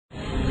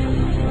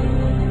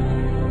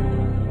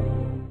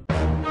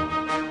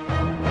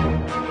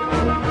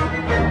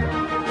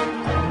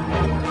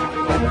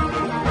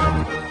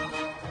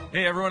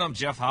Hey everyone, I'm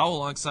Jeff Howe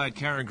alongside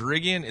Karen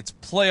Guregian. It's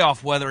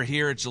playoff weather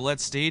here at Gillette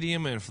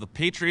Stadium, and if the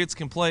Patriots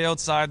can play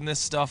outside in this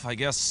stuff, I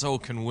guess so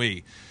can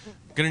we.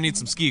 Gonna need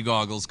some ski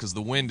goggles because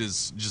the wind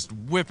is just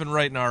whipping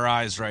right in our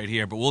eyes right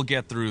here, but we'll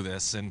get through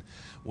this. And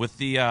with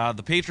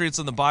the Patriots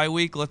in the bye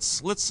week,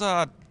 let's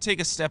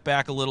take a step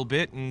back a little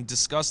bit and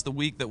discuss the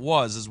week that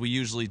was, as we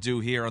usually do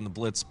here on the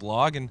Blitz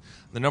blog. And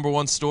the number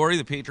one story,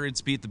 the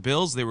Patriots beat the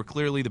Bills. They were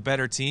clearly the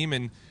better team,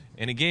 and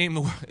in a game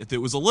that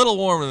was a little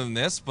warmer than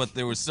this, but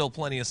there was still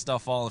plenty of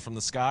stuff falling from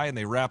the sky, and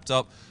they wrapped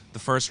up the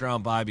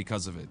first-round bye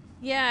because of it.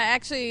 Yeah,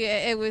 actually,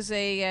 it was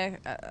a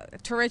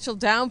torrential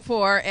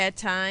downpour at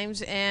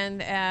times,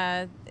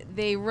 and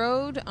they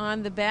rode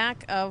on the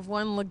back of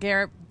one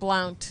LeGarrette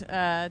Blount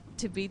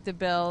to beat the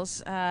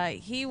Bills.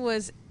 He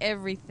was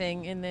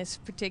everything in this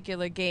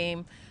particular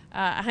game.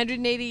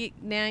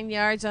 189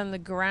 yards on the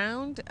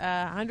ground,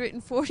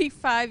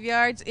 145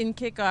 yards in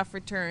kickoff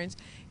returns.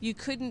 You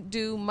couldn't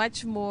do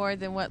much more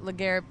than what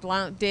LeGarrette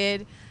Blount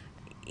did.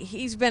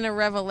 He's been a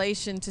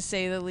revelation, to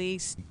say the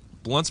least.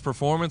 Blount's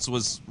performance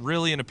was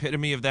really an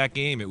epitome of that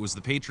game. It was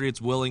the Patriots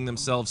willing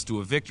themselves to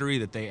a victory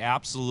that they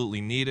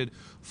absolutely needed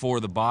for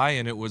the bye,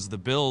 and it was the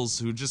Bills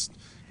who just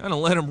kind of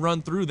let them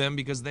run through them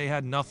because they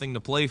had nothing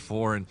to play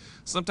for. And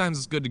sometimes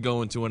it's good to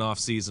go into an off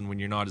season when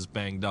you're not as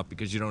banged up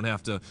because you don't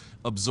have to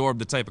absorb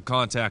the type of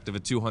contact of a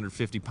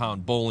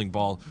 250-pound bowling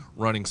ball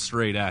running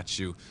straight at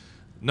you.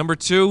 Number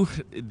two,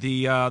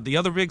 the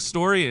other big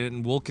story,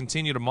 and we'll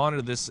continue to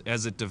monitor this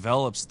as it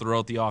develops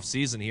throughout the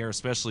offseason here,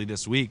 especially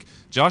this week.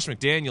 Josh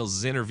McDaniels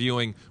is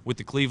interviewing with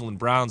the Cleveland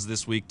Browns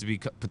this week to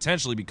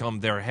potentially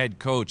become their head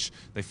coach.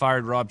 They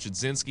fired Rob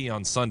Chudzinski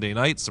on Sunday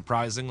night,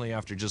 surprisingly,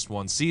 after just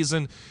one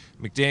season.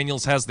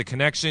 McDaniels has the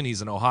connection.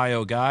 He's an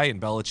Ohio guy, and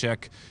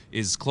Belichick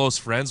is close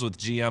friends with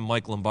GM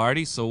Mike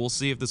Lombardi, so we'll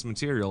see if this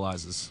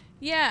materializes.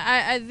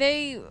 Yeah,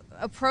 they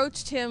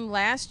approached him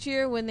last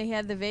year when they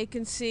had the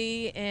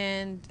vacancy,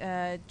 and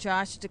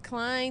Josh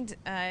declined.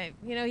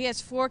 He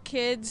has 4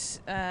 kids.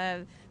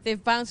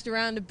 They've bounced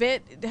around a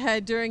bit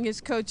during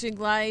his coaching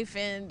life,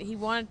 and he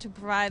wanted to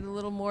provide a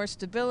little more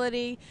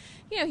stability.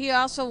 He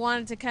also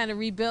wanted to kind of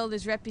rebuild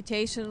his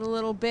reputation a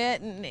little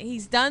bit, and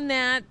he's done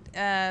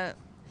that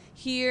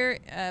here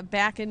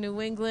back in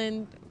New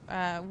England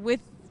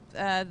with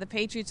the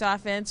Patriots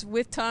offense,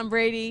 with Tom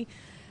Brady.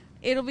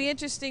 It'll be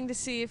interesting to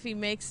see if he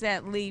makes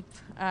that leap.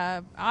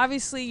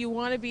 Obviously, you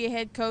want to be a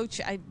head coach.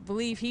 I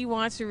believe he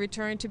wants to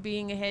return to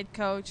being a head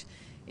coach.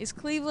 Is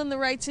Cleveland the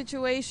right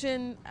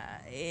situation?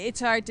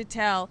 It's hard to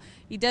tell.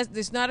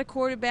 There's not a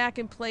quarterback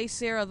in place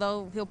there,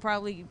 although he'll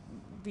probably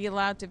be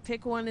allowed to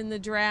pick one in the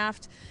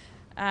draft.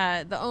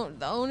 The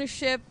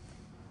ownership,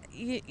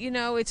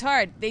 it's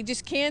hard. They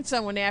just can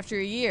someone after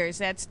a year. Is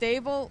that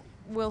stable?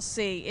 We'll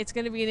see. It's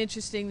going to be an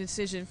interesting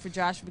decision for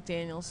Josh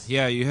McDaniels.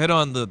 Yeah, you hit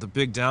on the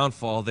big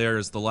downfall there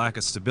is the lack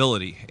of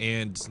stability,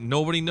 and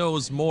nobody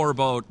knows more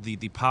about the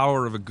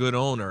power of a good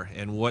owner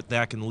and what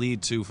that can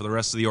lead to for the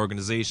rest of the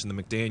organization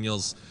than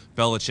McDaniels,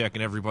 Belichick,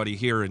 and everybody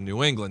here in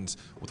New England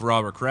with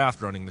Robert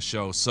Kraft running the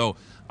show. So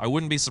I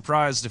wouldn't be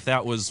surprised if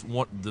that was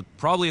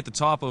probably at the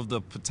top of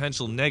the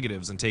potential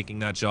negatives in taking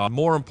that job.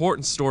 More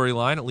important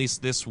storyline, at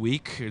least this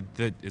week,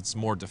 that it's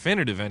more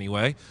definitive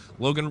anyway.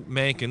 Logan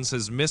Mankins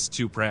has missed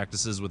 2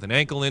 practices with an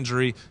ankle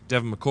injury.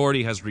 Devin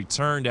McCourty has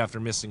returned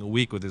after missing a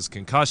week with his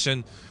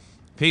concussion.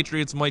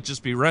 Patriots might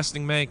just be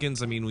resting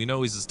Mankins. I mean, we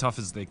know he's as tough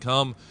as they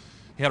come.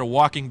 He had a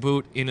walking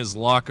boot in his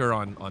locker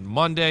on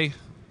Monday.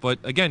 But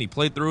again, he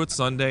played through it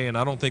Sunday, and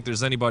I don't think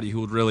there's anybody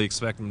who would really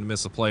expect him to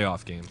miss a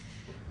playoff game.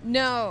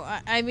 No,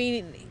 I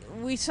mean,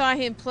 we saw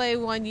him play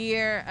one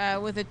year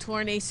with a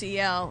torn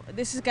ACL.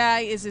 This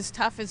guy is as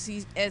tough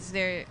as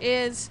there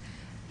is.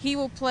 He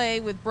will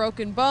play with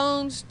broken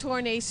bones,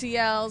 torn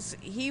ACLs.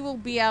 He will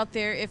be out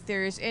there if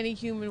there is any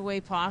human way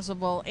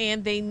possible,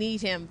 and they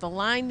need him. The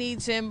line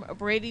needs him.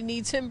 Brady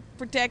needs him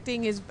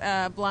protecting his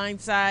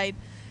blind side.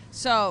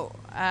 So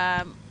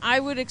I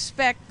would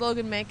expect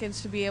Logan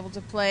Mankins to be able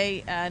to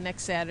play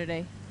next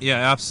Saturday.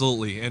 Yeah,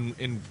 absolutely. And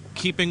in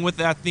keeping with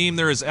that theme,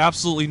 there is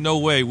absolutely no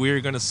way we're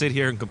going to sit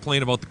here and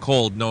complain about the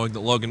cold knowing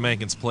that Logan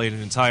Mankins played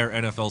an entire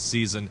NFL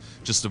season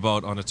just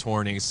about on a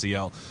torn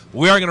ACL.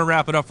 We are going to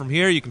wrap it up from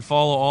here. You can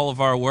follow all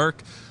of our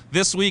work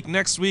this week,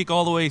 next week,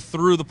 all the way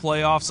through the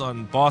playoffs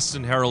on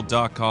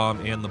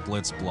BostonHerald.com and the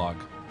Blitz blog.